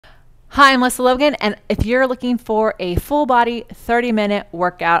Hi, I'm Lesley Logan, and if you're looking for a full body 30-minute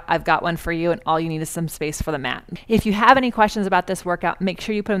workout, I've got one for you, and all you need is some space for the mat. If you have any questions about this workout, make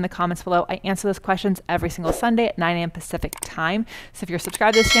sure you put them in the comments below. I answer those questions every single Sunday at 9 a.m. Pacific time. So if you're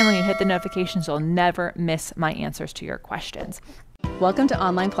subscribed to this channel and you hit the notifications, you'll never miss my answers to your questions. Welcome to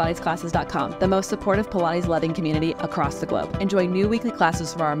OnlinePilatesClasses.com, the most supportive Pilates-loving community across the globe. Enjoy new weekly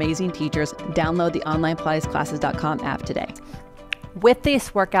classes from our amazing teachers. Download the OnlinePilatesClasses.com app today. With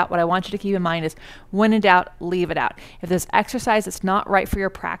this workout, what I want you to keep in mind is when in doubt, leave it out. If there's exercise that's not right for your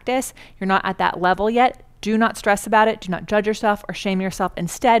practice, you're not at that level yet, do not stress about it. Do not judge yourself or shame yourself.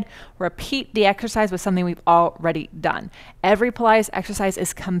 Instead, repeat the exercise with something we've already done. Every Pilates exercise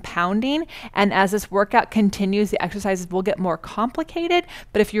is compounding, and as this workout continues, the exercises will get more complicated,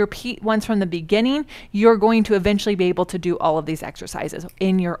 but if you repeat ones from the beginning, you're going to eventually be able to do all of these exercises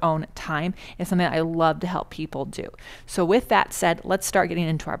in your own time. It's something that I love to help people do. So with that said, let's start getting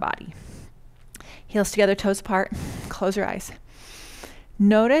into our body. Heels together, toes apart, close your eyes.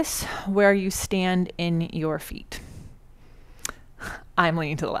 Notice where you stand in your feet. I'm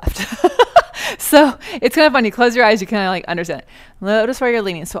leaning to the left. So it's kind of funny. Close your eyes. You kind of like understand it. Notice where you're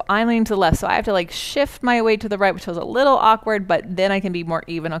leaning. So I'm leaning to the left. So I have to like shift my weight to the right, which was a little awkward, but then I can be more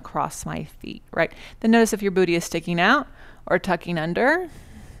even across my feet, right? Then notice if your booty is sticking out or tucking under.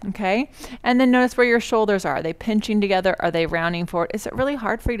 Okay. And then notice where your shoulders are. Are they pinching together? Are they rounding forward? Is it really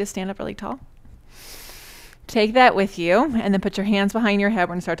hard for you to stand up really tall? Take that with you and then put your hands behind your head. We're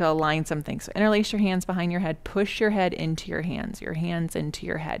going to start to align some things. So interlace your hands behind your head. Push your head into your hands into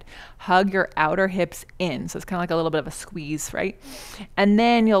your head. Hug your outer hips in. So it's kind of like a little bit of a squeeze, right? And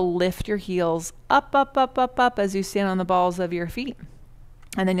then you'll lift your heels up, up, up, up, up as you stand on the balls of your feet.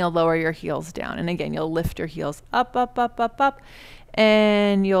 And then you'll lower your heels down. And again, you'll lift your heels up, up, up, up, up,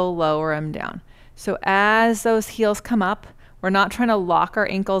 and you'll lower them down. So as those heels come up, we're not trying to lock our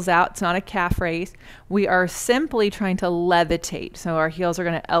ankles out. It's not a calf raise. We are simply trying to levitate. So our heels are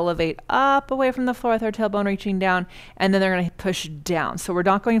going to elevate up away from the floor with our tailbone reaching down, and then they're going to push down. So we're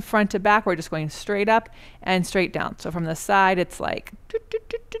not going front to back. We're just going straight up and straight down. So from the side, it's like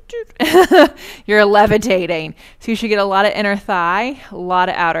you're levitating. So you should get a lot of inner thigh, a lot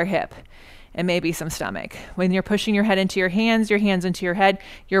of outer hip, and maybe some stomach. When you're pushing your head into your hands into your head,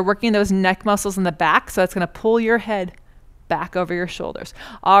 you're working those neck muscles in the back. So that's going to pull your head back over your shoulders.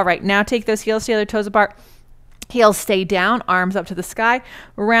 All right, now take those heels together, toes apart. Heels stay down, arms up to the sky,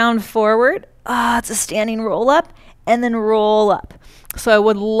 round forward. It's a standing roll up and then roll up. So I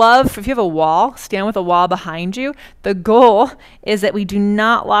would love, if you have a wall, stand with a wall behind you. The goal is that we do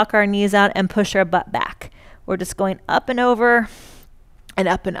not lock our knees out and push our butt back. We're just going up and over and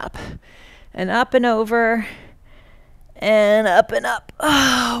up and up and up and over and up and up.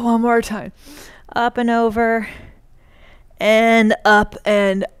 One more time. Up and over and up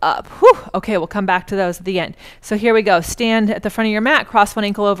and up. Whew. Okay, we'll come back to those at the end. So here we go. Stand at the front of your mat, cross one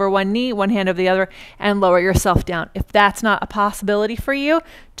ankle over one knee, one hand over the other, and lower yourself down. If that's not a possibility for you,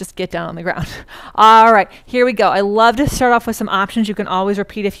 just get down on the ground. All right, here we go. I love to start off with some options. You can always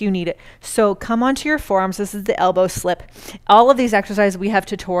repeat if you need it. So come onto your forearms. This is the elbow slip. All of these exercises we have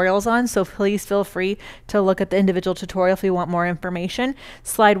tutorials on, so please feel free to look at the individual tutorial if you want more information.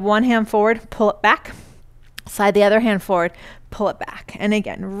 Slide one hand forward, pull it back. Slide the other hand forward, pull it back. And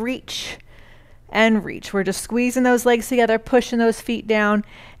again, reach and reach. We're just squeezing those legs together, pushing those feet down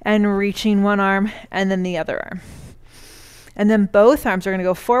and reaching one arm and then the other arm. And then both arms are going to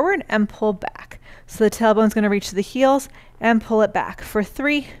go forward and pull back. So the tailbone's going to reach the heels and pull it back for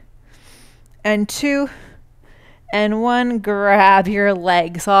 3 and 2 and 1. Grab your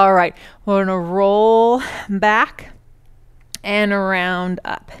legs. All right, we're going to roll back and round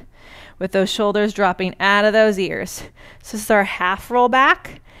up, with those shoulders dropping out of those ears. So this is our half roll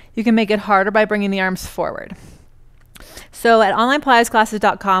back. You can make it harder by bringing the arms forward. So at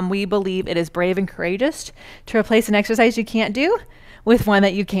OnlinePilatesClasses.com, we believe it is brave and courageous to replace an exercise you can't do with one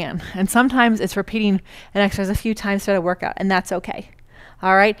that you can. And sometimes it's repeating an exercise a few times throughout a workout, and that's okay.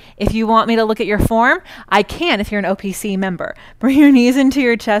 All right, if you want me to look at your form, I can if you're an OPC member. Bring your knees into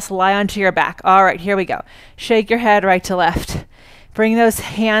your chest, lie onto your back. All right, here we go. Shake your head right to left. Bring those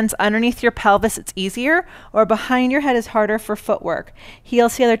hands underneath your pelvis. It's easier, or behind your head is harder for footwork.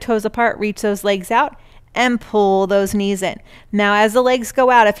 Heels together, toes apart. Reach those legs out and pull those knees in. Now, as the legs go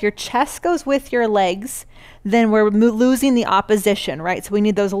out, if your chest goes with your legs, then we're losing the opposition, right? So we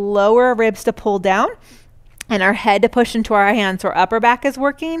need those lower ribs to pull down and our head to push into our hands. So our upper back is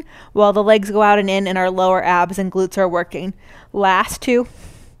working while the legs go out and in, and our lower abs and glutes are working. Last 2.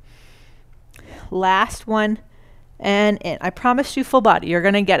 Last 1. and in. I promise you full body. You're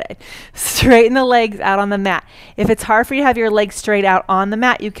going to get it. Straighten the legs out on the mat. If it's hard for you to have your legs straight out on the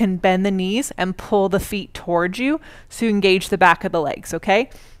mat, you can bend the knees and pull the feet towards you so you engage the back of the legs, okay?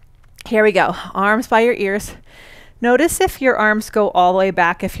 Here we go. Arms by your ears. Notice if your arms go all the way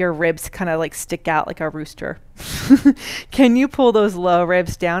back, if your ribs kind of like stick out like a rooster. Can you pull those low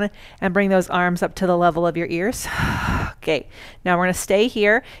ribs down and bring those arms up to the level of your ears? Okay, now we're going to stay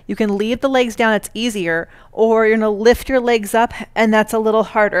here. You can leave the legs down, it's easier, or you're going to lift your legs up, and that's a little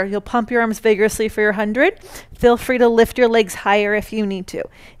harder. You'll pump your arms vigorously for your 100. Feel free to lift your legs higher if you need to.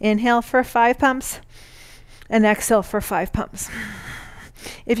 Inhale for 5 pumps, and exhale for 5 pumps.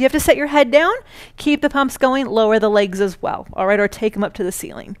 If you have to set your head down, keep the pumps going, lower the legs as well, all right, or take them up to the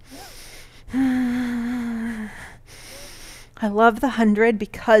ceiling. I love the 100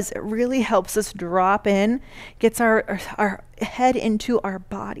 because it really helps us drop in, gets our head into our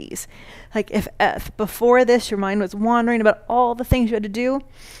bodies. Like if before this your mind was wandering about all the things you had to do,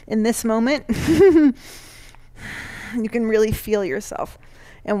 in this moment, you can really feel yourself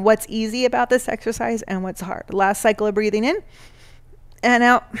and what's easy about this exercise and what's hard. Last cycle of breathing in and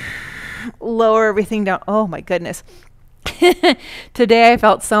out, lower everything down. Oh my goodness. Today I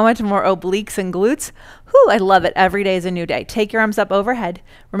felt so much more obliques and glutes. Whew, I love it. Every day is a new day. Take your arms up overhead.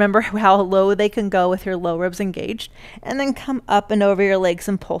 Remember how low they can go with your low ribs engaged. And then come up and over your legs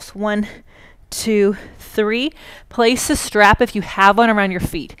and pulse. 1, 2, 3. Place a strap if you have one around your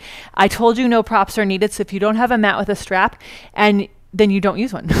feet. I told you no props are needed, so if you don't have a mat with a strap, and then you don't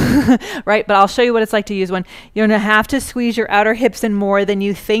use one, right? But I'll show you what it's like to use one. You're gonna have to squeeze your outer hips in more than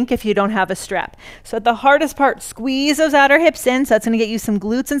you think if you don't have a strap. So the hardest part, squeeze those outer hips in. So that's gonna get you some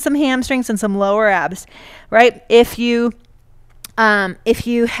glutes and some hamstrings and some lower abs, right? If you have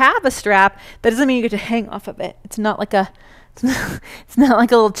a strap, that doesn't mean you get to hang off of it. It's not like a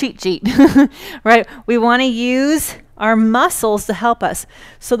little cheat sheet, right? We wanna use our muscles to help us.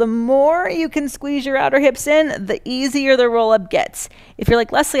 So the more you can squeeze your outer hips in, the easier the roll-up gets. If you're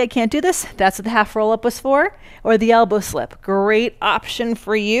like, Lesley, I can't do this, that's what the half roll-up was for, or the elbow slip. Great option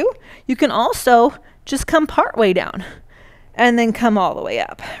for you. You can also just come part way down and then come all the way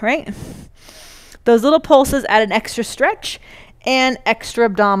up, right? Those little pulses add an extra stretch and extra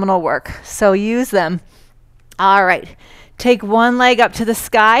abdominal work, so use them. All right. Take one leg up to the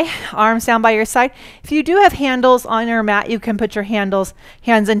sky, arms down by your side. If you do have handles on your mat, you can put your hands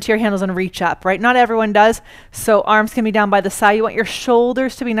into your handles and reach up, right? Not everyone does, so arms can be down by the side. You want your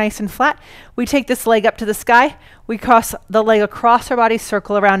shoulders to be nice and flat. We take this leg up to the sky. We cross the leg across our body,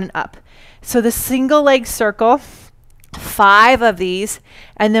 circle around and up. So the single leg circle, 5 of these,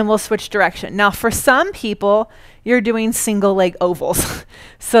 and then we'll switch direction. Now for some people, you're doing single leg ovals.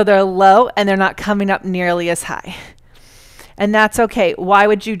 So they're low and they're not coming up nearly as high. And that's okay. Why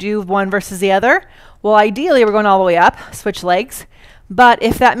would you do one versus the other? Well, ideally, we're going all the way up, switch legs. But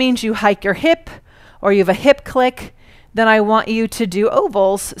if that means you hike your hip or you have a hip click, then I want you to do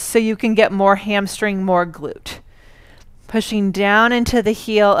ovals so you can get more hamstring, more glute. Pushing down into the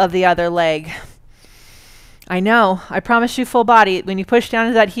heel of the other leg. I know, I promise you full body. When you push down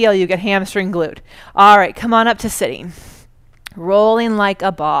into that heel, you get hamstring, glute. All right, come on up to sitting. Rolling like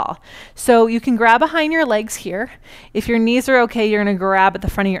a ball. So you can grab behind your legs here. If your knees are okay, you're going to grab at the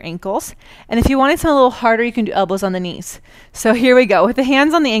front of your ankles. And if you want it to a little harder, you can do elbows on the knees. So here we go. With the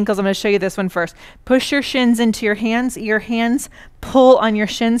hands on the ankles, I'm going to show you this one first. Push your shins into your hands. Your hands pull on your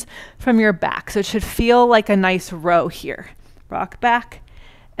shins from your back. So it should feel like a nice row here. Rock back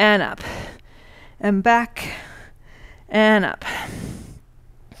and up and back and up.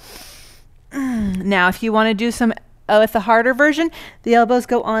 Now, if you want to do some with the harder version, the elbows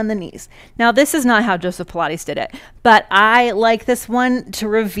go on the knees. Now, this is not how Joseph Pilates did it, but I like this one to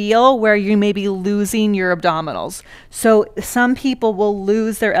reveal where you may be losing your abdominals. So some people will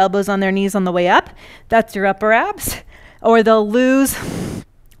lose their elbows on their knees on the way up. That's your upper abs. Or they'll lose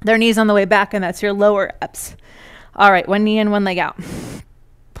their knees on the way back, and that's your lower abs. All right, one knee in, one leg out.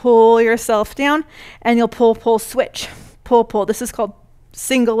 Pull yourself down, and you'll pull, pull, switch. Pull, pull. This is called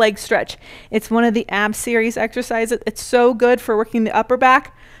single leg stretch. It's one of the ab series exercises. It's so good for working the upper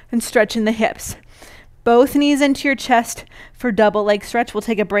back and stretching the hips. Both knees into your chest for double leg stretch. We'll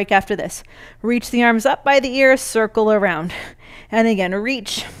take a break after this. Reach the arms up by the ears, circle around. And again,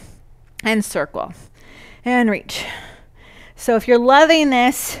 reach and circle and reach. So if you're loving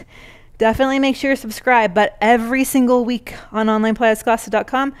this, definitely make sure you subscribe. But every single week on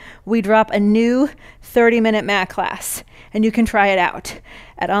onlinepilatesclasses.com, we drop a new 30-minute mat class. And you can try it out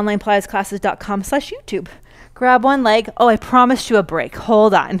at onlinepilatesclasses.com/YouTube. Grab one leg. Oh, I promised you a break.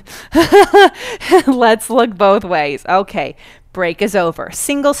 Hold on. Let's look both ways. Okay. break is over.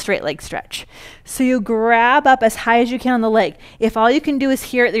 Single straight leg stretch. So you grab up as high as you can on the leg. If all you can do is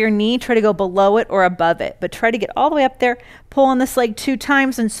here at your knee, try to go below it or above it, but try to get all the way up there, pull on this leg 2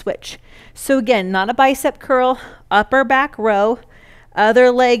 times and switch. So again, not a bicep curl, upper back row,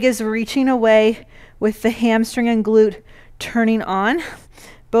 other leg is reaching away with the hamstring and glute turning on.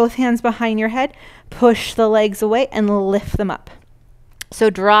 Both hands behind your head, push the legs away and lift them up. So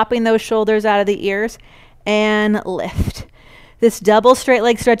dropping those shoulders out of the ears and lift. This double straight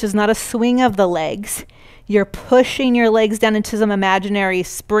leg stretch is not a swing of the legs. You're pushing your legs down into some imaginary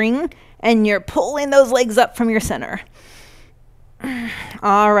spring and you're pulling those legs up from your center.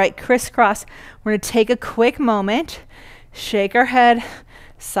 All right, crisscross. We're going to take a quick moment, shake our head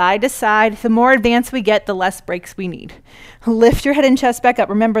side to side. The more advanced we get, the less breaks we need. Lift your head and chest back up.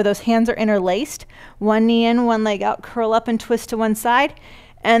 Remember, those hands are interlaced. One knee in, one leg out, curl up and twist to one side,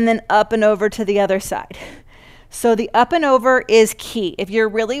 and then up and over to the other side. So the up and over is key. If you're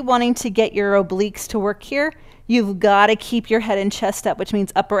really wanting to get your obliques to work here, you've got to keep your head and chest up, which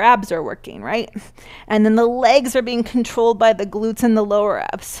means upper abs are working, right? And then the legs are being controlled by the glutes and the lower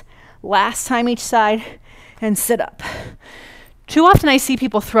abs. Last time each side, and sit up. Too often I see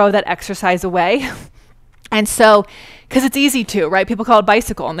people throw that exercise away. And so, because it's easy to, right? People call it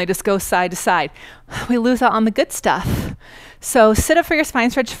bicycle and they just go side to side. We lose out on the good stuff. So sit up for your spine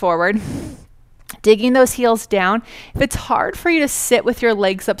stretch forward. Digging those heels down. If it's hard for you to sit with your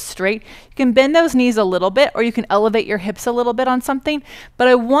legs up straight, you can bend those knees a little bit or you can elevate your hips a little bit on something. But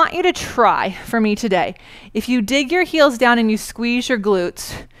I want you to try for me today. If you dig your heels down and you squeeze your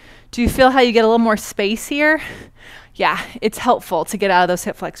glutes, do you feel how you get a little more space here? Yeah, it's helpful to get out of those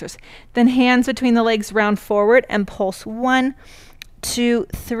hip flexors. Then hands between the legs, round forward and pulse 1, 2,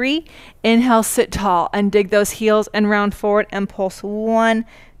 3. Inhale, sit tall and dig those heels and round forward and pulse 1,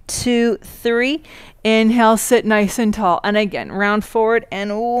 2, 3. Inhale, sit nice and tall. And again, round forward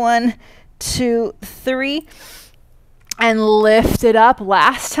and 1, 2, 3. And lift it up.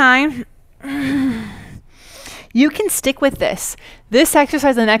 Last time. You can stick with this. This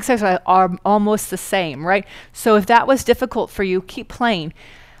exercise and next exercise are almost the same, right? So if that was difficult for you, keep playing.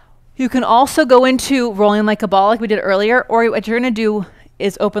 You can also go into rolling like a ball like we did earlier, or what you're going to do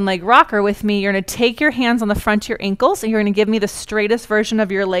is open leg rocker with me. You're going to take your hands on the front of your ankles and you're going to give me the straightest version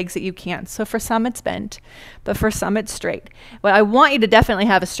of your legs that you can. So for some it's bent, but for some it's straight. But I want you to definitely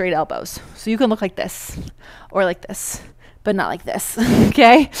have a straight elbows. So you can look like this or like this, but not like this,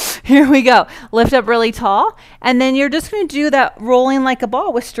 okay? Here we go. Lift up really tall, and then you're just going to do that rolling like a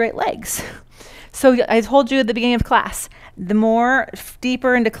ball with straight legs. So I told you at the beginning of class, the more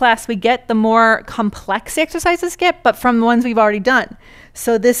deeper into class we get, the more complex the exercises get, but from the ones we've already done.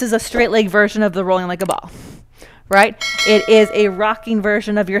 So this is a straight leg version of the rolling like a ball, right? It is a rocking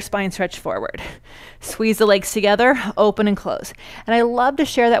version of your spine stretch forward. Squeeze the legs together, open and close. And I love to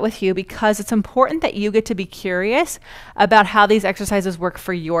share that with you because it's important that you get to be curious about how these exercises work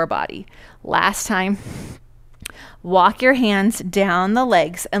for your body. Last time, walk your hands down the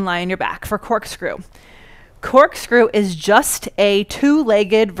legs and lie on your back for corkscrew. Corkscrew is just a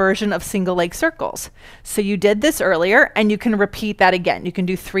 2-legged version of single leg circles. So you did this earlier and you can repeat that again. You can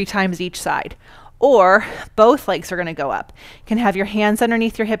do 3 times each side. Or both legs are going to go up. You can have your hands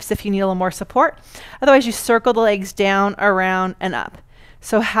underneath your hips if you need a little more support. Otherwise, you circle the legs down, around, and up.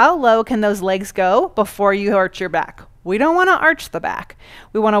 So how low can those legs go before you arch your back? We don't want to arch the back.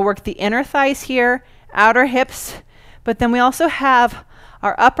 We want to work the inner thighs here, outer hips, but then we also have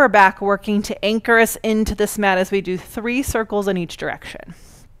our upper back working to anchor us into this mat as we do 3 circles in each direction.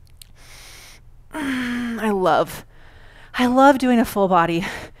 I love doing a full body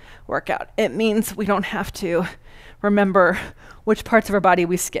workout. It means we don't have to remember which parts of our body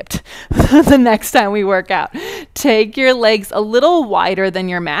we skipped the next time we work out. Take your legs a little wider than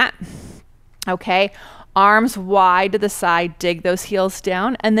your mat. Okay, arms wide to the side, dig those heels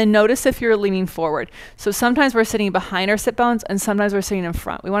down, and then notice if you're leaning forward. So sometimes we're sitting behind our sit bones and sometimes we're sitting in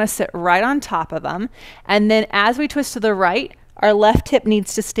front. We want to sit right on top of them. And then as we twist to the right, our left hip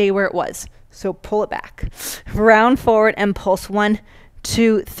needs to stay where it was. So pull it back. Round forward and pulse 1,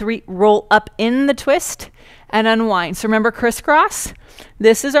 2, 3, roll up in the twist and unwind. So remember crisscross?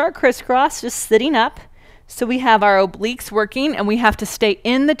 This is our crisscross, just sitting up. So we have our obliques working and we have to stay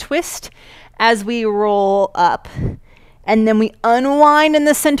in the twist as we roll up. And then we unwind in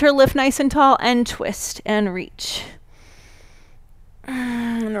the center, lift nice and tall and twist and reach.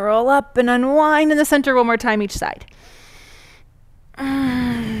 And roll up and unwind in the center one more time each side.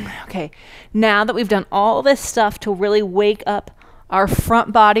 Okay, now that we've done all this stuff to really wake up our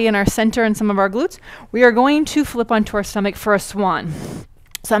front body and our center and some of our glutes, we are going to flip onto our stomach for a swan.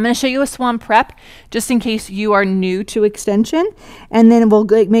 So I'm going to show you a swan prep just in case you are new to extension, and then we'll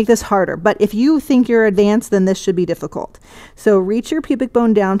make this harder. But if you think you're advanced, then this should be difficult. So reach your pubic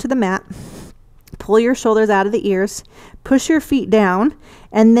bone down to the mat, pull your shoulders out of the ears, push your feet down,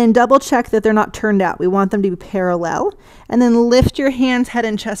 and then double check that they're not turned out. We want them to be parallel, and then lift your hands, head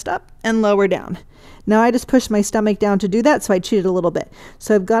and chest up and lower down. Now I just pushed my stomach down to do that, so I cheated a little bit.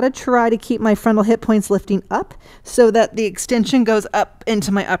 So I've got to try to keep my frontal hip points lifting up so that the extension goes up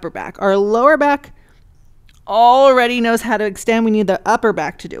into my upper back. Our lower back already knows how to extend. We need the upper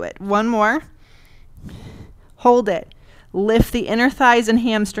back to do it. One more. Hold it. Lift the inner thighs and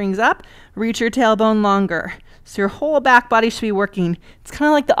hamstrings up. Reach your tailbone longer. So your whole back body should be working. It's kind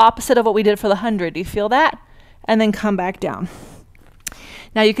of like the opposite of what we did for the 100. Do you feel that? And then come back down.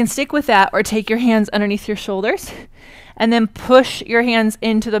 Now you can stick with that or take your hands underneath your shoulders and then push your hands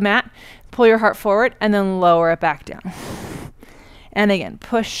into the mat, pull your heart forward, and then lower it back down. And again,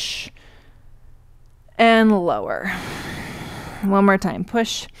 push and lower. One more time,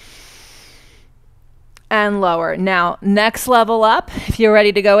 push and lower. Now, next level up, if you're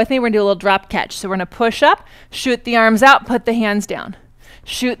ready to go with me, we're gonna do a little drop catch. So we're gonna push up, shoot the arms out, put the hands down.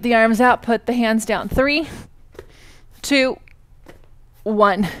 Shoot the arms out, put the hands down. 3, 2,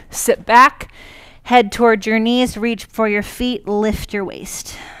 1. Sit back, head towards your knees, reach for your feet, lift your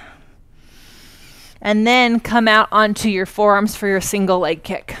waist. And then come out onto your forearms for your single leg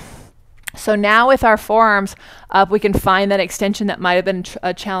kick. So now with our forearms up, we can find that extension that might have been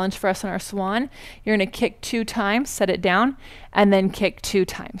a challenge for us in our swan. You're going to kick 2 times, set it down, and then kick 2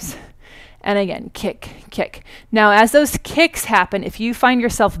 times. And again, kick, kick. Now, as those kicks happen, if you find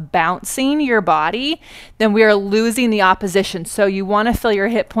yourself bouncing your body, then we are losing the opposition. So you want to feel your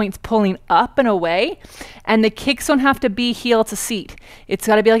hip points pulling up and away. And the kicks don't have to be heel to seat. It's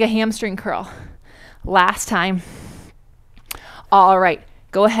got to be like a hamstring curl. Last time. All right.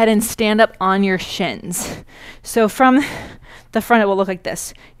 Go ahead and stand up on your shins. So from the front, it will look like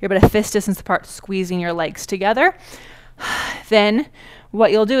this. You're about a fist distance apart, squeezing your legs together. Then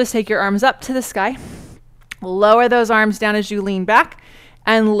what you'll do is take your arms up to the sky, lower those arms down as you lean back,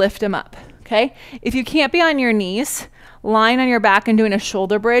 and lift them up, okay? If you can't be on your knees, lying on your back and doing a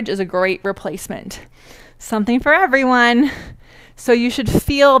shoulder bridge is a great replacement. Something for everyone. So you should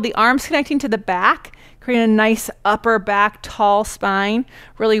feel the arms connecting to the back, creating a nice upper back, tall spine,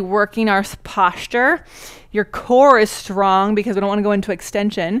 really working our posture. Your core is strong because we don't want to go into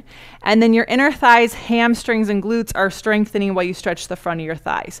extension. And then your inner thighs, hamstrings, and glutes are strengthening while you stretch the front of your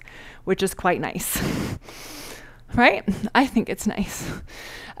thighs, which is quite nice. Right? I think it's nice.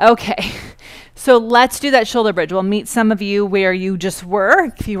 Okay, so let's do that shoulder bridge. We'll meet some of you where you just were,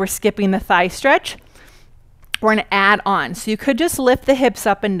 if you were skipping the thigh stretch. We're going to add on. So you could just lift the hips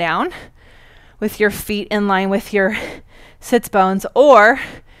up and down with your feet in line with your sits bones, or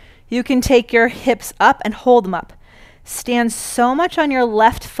you can take your hips up and hold them up. Stand so much on your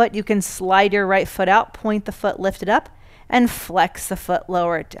left foot, you can slide your right foot out, point the foot, lift it up, and flex the foot,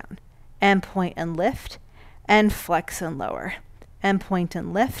 lower it down. And point and lift, and flex and lower. And point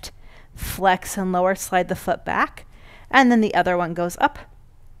and lift, flex and lower, slide the foot back. And then the other one goes up,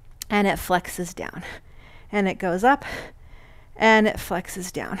 and it flexes down. And it goes up, and it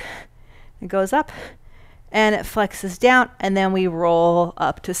flexes down. It goes up, and it flexes down, and then we roll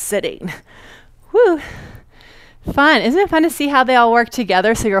up to sitting. Woo! Fun. Isn't it fun to see how they all work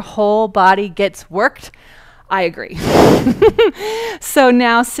together so your whole body gets worked? I agree. So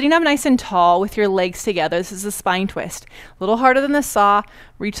now sitting up nice and tall with your legs together. This is a spine twist. A little harder than the saw.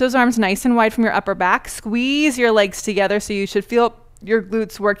 Reach those arms nice and wide from your upper back. Squeeze your legs together so you should feel your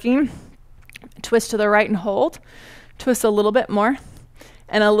glutes working. Twist to the right and hold. Twist a little bit more,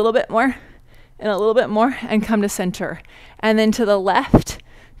 and a little bit more, and a little bit more, and come to center. And then to the left,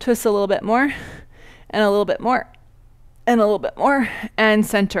 twist a little bit more, and a little bit more, and a little bit more, and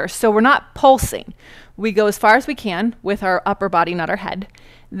center. So we're not pulsing. We go as far as we can with our upper body, not our head,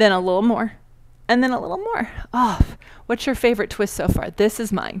 then a little more, and then a little more. Oh, what's your favorite twist so far? This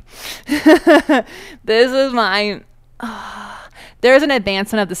is mine. This is mine. Oh. There's an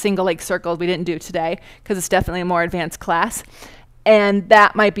advancement of the single leg circles we didn't do today because it's definitely a more advanced class. And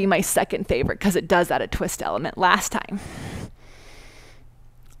that might be my second favorite because it does add a twist element last time.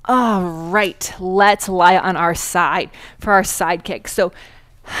 All right, let's lie on our side for our side kick. So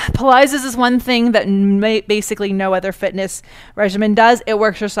Pilates is one thing that basically no other fitness regimen does. It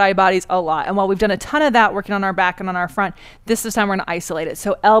works your side bodies a lot. And while we've done a ton of that working on our back and on our front, this time we're going to isolate it.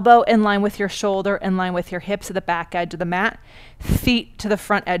 So elbow in line with your shoulder, in line with your hips at the back edge of the mat, feet to the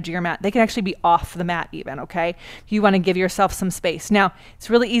front edge of your mat. They can actually be off the mat even, okay? You want to give yourself some space. Now, it's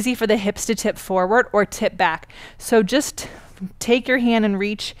really easy for the hips to tip forward or tip back. So just take your hand and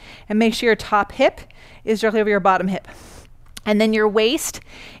reach and make sure your top hip is directly over your bottom hip. And then your waist,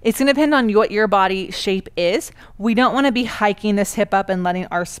 it's going to depend on what your body shape is. We don't want to be hiking this hip up and letting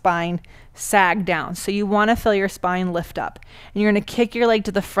our spine sag down. So you want to feel your spine lift up. And you're going to kick your leg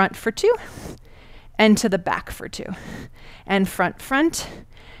to the front for 2 and to the back for 2. And front, front,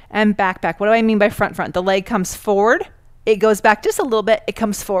 and back, back. What do I mean by front, front? The leg comes forward. It goes back just a little bit. It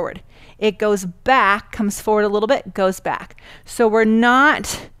comes forward. It goes back, comes forward a little bit, goes back. So we're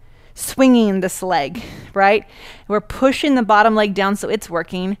not swinging this leg, right? We're pushing the bottom leg down so it's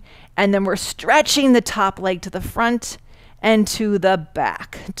working, and then we're stretching the top leg to the front and to the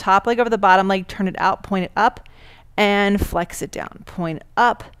back. Top leg over the bottom leg, turn it out, point it up, and flex it down. Point it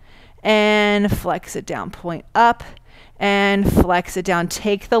up, and flex it down. Point up, and flex it down.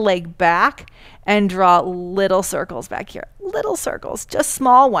 Take the leg back and draw little circles back here. Little circles, just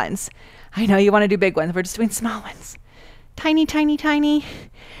small ones. I know you want to do big ones. We're just doing small ones. Tiny, tiny, tiny.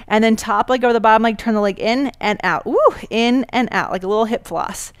 And then top leg over the bottom leg, turn the leg in and out. Woo, in and out, like a little hip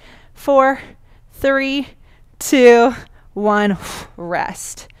floss. 4, 3, 2, 1,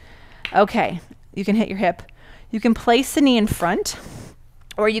 rest. Okay, you can hit your hip. You can place the knee in front,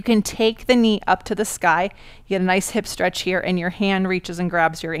 or you can take the knee up to the sky. You get a nice hip stretch here, and your hand reaches and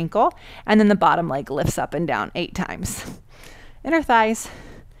grabs your ankle, and then the bottom leg lifts up and down 8 times. Inner thighs.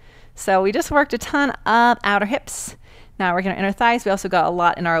 So we just worked a ton of outer hips. Now we're going to inner thighs. We also got a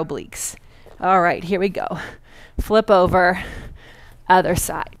lot in our obliques. All right, here we go. Flip over, other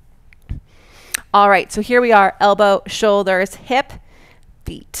side. All right, so here we are, elbow, shoulders, hip,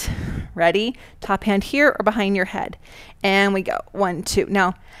 feet. Ready? Top hand here or behind your head. And we go, 1, 2.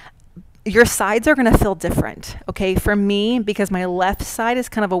 Now, your sides are going to feel different, okay? For me, because my left side is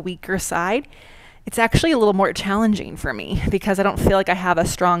kind of a weaker side, it's actually a little more challenging for me because I don't feel like I have a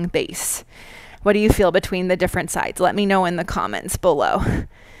strong base. What do you feel between the different sides? Let me know in the comments below.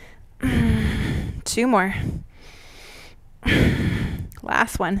 2 more.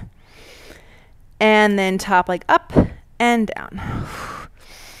 Last one. And then top leg up and down.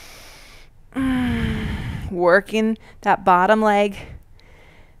 Working that bottom leg.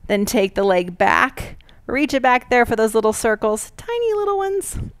 Then take the leg back. Reach it back there for those little circles. Tiny little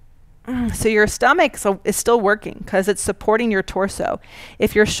ones. So your stomach is still working because it's supporting your torso.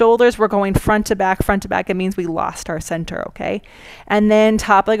 If your shoulders were going front to back, it means we lost our center, okay? And then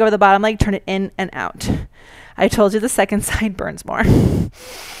top leg over the bottom leg, turn it in and out. I told you the second side burns more.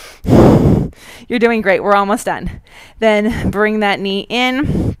 You're doing great. We're almost done. Then bring that knee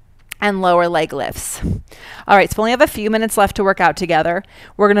in and lower leg lifts. All right, so we only have a few minutes left to work out together.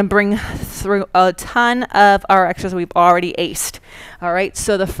 We're going to bring through a ton of our exercises we've already aced. All right,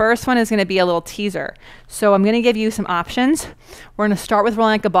 so the first one is going to be a little teaser. So I'm going to give you some options. We're going to start with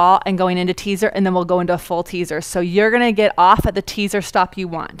rolling like a ball and going into teaser, and then we'll go into a full teaser. So you're going to get off at the teaser stop you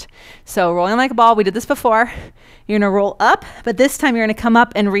want. So rolling like a ball, we did this before. You're going to roll up, but this time you're going to come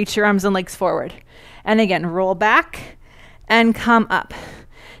up and reach your arms and legs forward. And again, roll back and come up.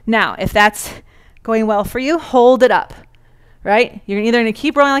 Now, if that's going well for you, hold it up, right? You're either going to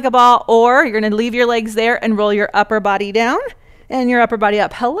keep rolling like a ball, or you're going to leave your legs there and roll your upper body down and your upper body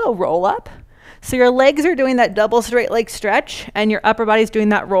up. Hello, roll up. So your legs are doing that double straight leg stretch, and your upper body is doing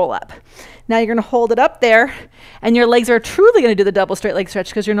that roll up. Now you're going to hold it up there, and your legs are truly going to do the double straight leg stretch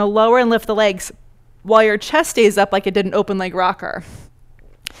because you're going to lower and lift the legs while your chest stays up like it did an open leg rocker.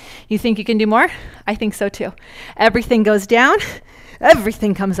 You think you can do more? I think so too. Everything goes down.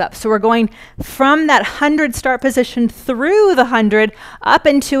 Everything comes up. So we're going from that 100 start position through the 100 up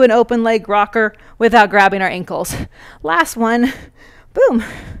into an open leg rocker without grabbing our ankles. Last one. Boom.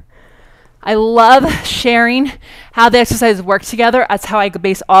 I love sharing how the exercises work together. That's how I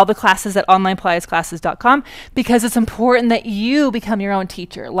base all the classes at onlinepilatesclasses.com, because it's important that you become your own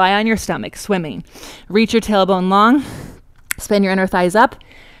teacher. Lie on your stomach, swimming. Reach your tailbone long. Spin your inner thighs up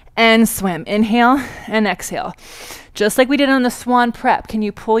and swim. Inhale and exhale. Just like we did on the swan prep, can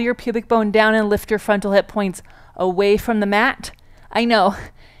you pull your pubic bone down and lift your frontal hip points away from the mat? I know,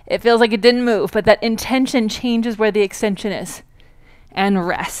 it feels like it didn't move, but that intention changes where the extension is. And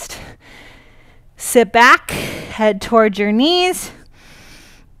rest. Sit back, head towards your knees.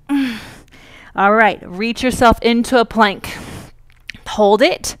 All right, reach yourself into a plank. Hold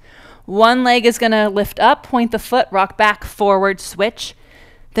it. One leg is going to lift up, point the foot, rock back, forward, switch,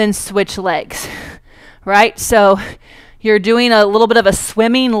 then switch legs. Right? So you're doing a little bit of a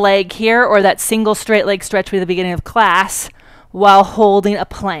swimming leg here, or that single straight leg stretch we did at the beginning of class, while holding a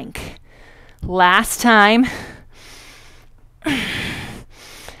plank. Last time.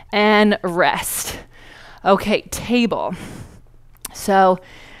 And rest. Okay, table. So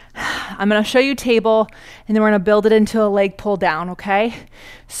I'm going to show you table, and then we're going to build it into a leg pull down, okay?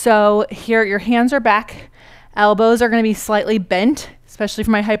 So here, your hands are back. Elbows are going to be slightly bent, especially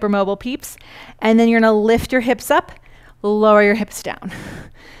for my hypermobile peeps. And then you're going to lift your hips up, lower your hips down.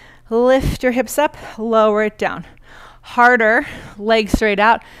 Lift your hips up, lower it down. Harder, legs straight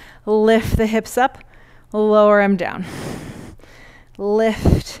out. Lift the hips up, lower them down.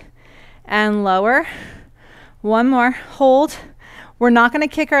 Lift and lower. One more, hold. We're not going to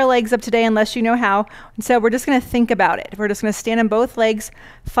kick our legs up today unless you know how. And so we're just going to think about it. We're just going to stand on both legs,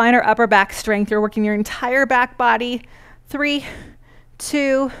 find our upper back strength. You're working your entire back body. 3,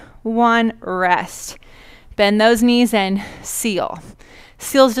 2, 1, rest. Bend those knees and seal.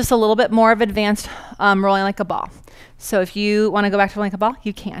 Seal is just a little bit more of advanced rolling like a ball. So if you want to go back to rolling like a ball,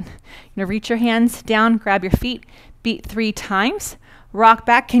 you can. You're going to reach your hands down, grab your feet, beat 3 times. Rock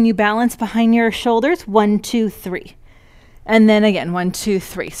back. Can you balance behind your shoulders? 1, 2, 3. And then again, 1, 2,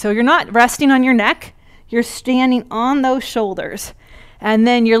 3. So you're not resting on your neck. You're standing on those shoulders. And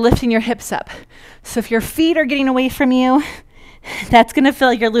then you're lifting your hips up. So if your feet are getting away from you, that's going to feel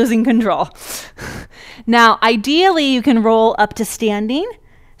like you're losing control. Now, ideally, you can roll up to standing.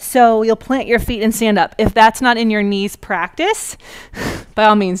 So you'll plant your feet and stand up. If that's not in your knees practice, by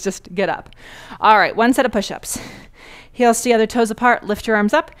all means, just get up. All right, 1 set of push-ups. Heels together, toes apart, lift your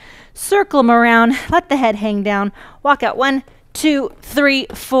arms up. Circle them around, let the head hang down. Walk out, 1, 2, 3,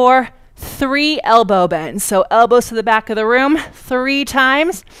 4, 3 elbow bends. So elbows to the back of the room, 3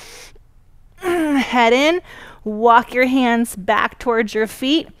 times. Head in, walk your hands back towards your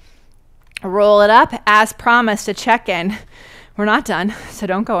feet. Roll it up, as promised, a check-in. We're not done, so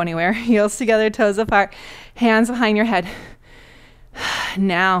don't go anywhere. Heels together, toes apart, hands behind your head.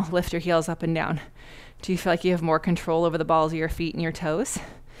 Now lift your heels up and down. Do you feel like you have more control over the balls of your feet and your toes?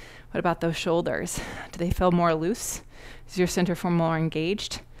 What about those shoulders? Do they feel more loose? Is your center form more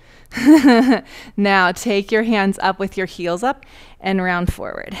engaged? Now take your hands up with your heels up and round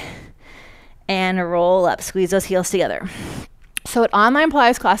forward. And roll up. Squeeze those heels together. So at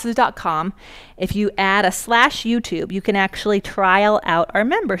onlinepilatesclasses.com, if you add a /YouTube, you can actually trial out our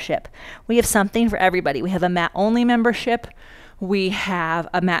membership. We have something for everybody. We have a mat-only membership. We have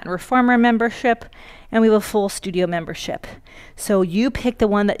a mat and reformer membership, and we have a full studio membership. So you pick the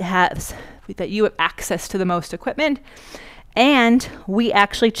one that you have access to the most equipment, and we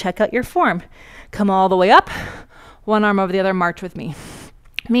actually check out your form. Come all the way up, one arm over the other, march with me.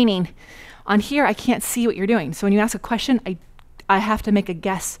 Meaning, on here, I can't see what you're doing. So when you ask a question, I have to make a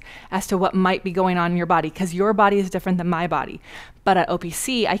guess as to what might be going on in your body, because your body is different than my body. But at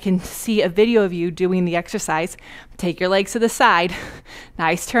OPC, I can see a video of you doing the exercise. Take your legs to the side,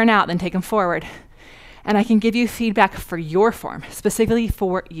 nice turn out, then take them forward. And I can give you feedback for your form, specifically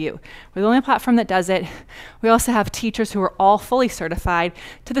for you. We're the only platform that does it. We also have teachers who are all fully certified.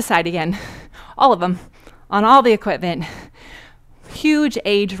 To the side again, all of them, on all the equipment. Huge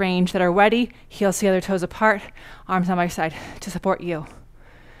age range that are ready, heels together, toes apart, arms on my side to support you.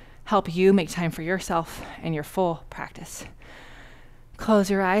 Help you make time for yourself and your full practice. Close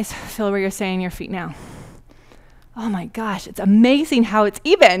your eyes, feel where you're staying in your feet now. Oh my gosh, it's amazing how it's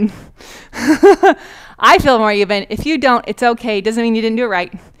even. I feel more even. If you don't, it's okay. Doesn't mean you didn't do it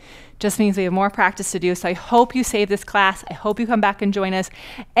right. Just means we have more practice to do. So I hope you save this class. I hope you come back and join us.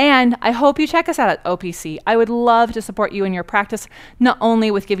 And I hope you check us out at OPC. I would love to support you in your practice, not only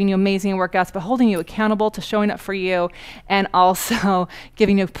with giving you amazing workouts, but holding you accountable to showing up for you, and also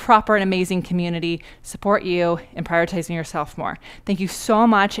giving you a proper and amazing community, support you, and prioritizing yourself more. Thank you so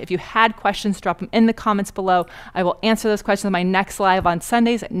much. If you had questions, drop them in the comments below. I will answer those questions in my next live on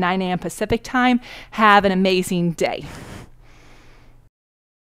Sundays at 9 a.m. Pacific time. Have an amazing day.